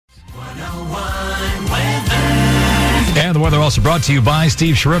And the weather also brought to you by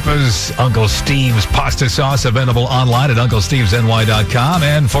Steve Sharippa's Uncle Steve's Pasta Sauce, available online at UncleStevesNY.com.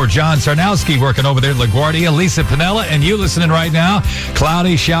 And for John Sarnowski working over there at LaGuardia, Lisa Pinella, and you listening right now,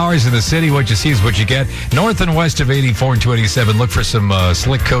 cloudy showers in the city. What you see is what you get. North and west of 84 and 287. Look for some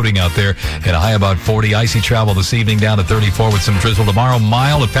slick coating out there. And a high about 40. Icy travel this evening down to 34 with some drizzle tomorrow.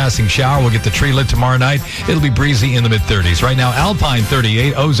 Mild, a passing shower. We'll get the tree lit tomorrow night. It'll be breezy in the mid-30s. Right now, Alpine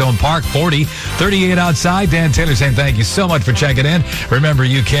 38, Ozone Park 40, 38 outside. Dan Taylor saying thank you so much for checking in. Remember,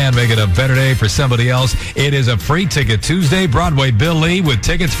 you can make it a better day for somebody else. It is a free ticket Tuesday. Broadway Bill Lee with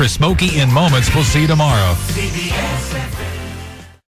tickets for Smokey in Moments. We'll see you tomorrow. CBS.